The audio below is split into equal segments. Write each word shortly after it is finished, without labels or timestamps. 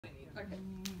Okay.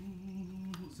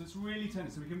 So it's really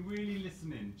tender, so we can really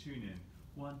listen in, tune in.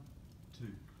 1, 2.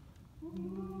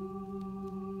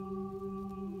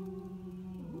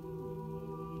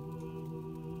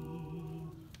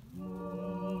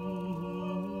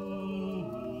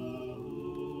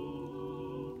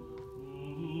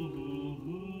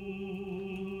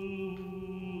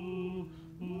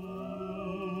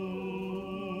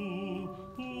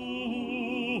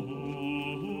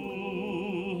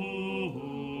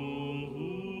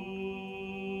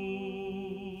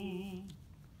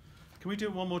 Can we do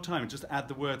it one more time and just add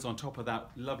the words on top of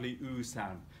that lovely ooh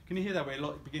sound? Can you hear that?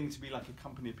 We're beginning to be like a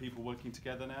company of people working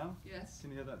together now? Yes. Can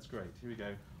you hear that? That's great. Here we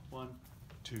go. 1,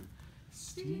 2.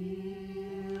 Steal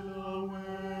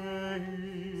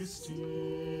away,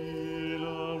 steal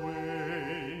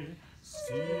away,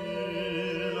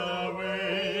 steal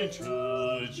away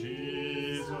to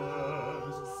Jesus.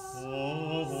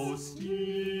 Oh,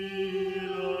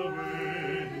 steal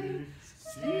away,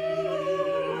 steal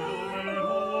away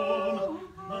home.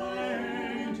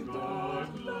 Mind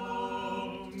but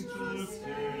long to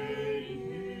stay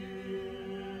here.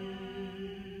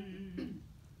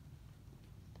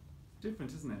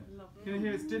 Different, isn't it? Lovely. Can you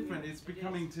hear it's different? It's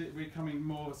becoming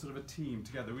more sort of a team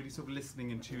together, really sort of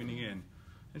listening and tuning in.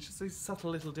 It's just these subtle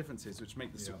little differences which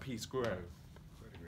make the sort of piece grow.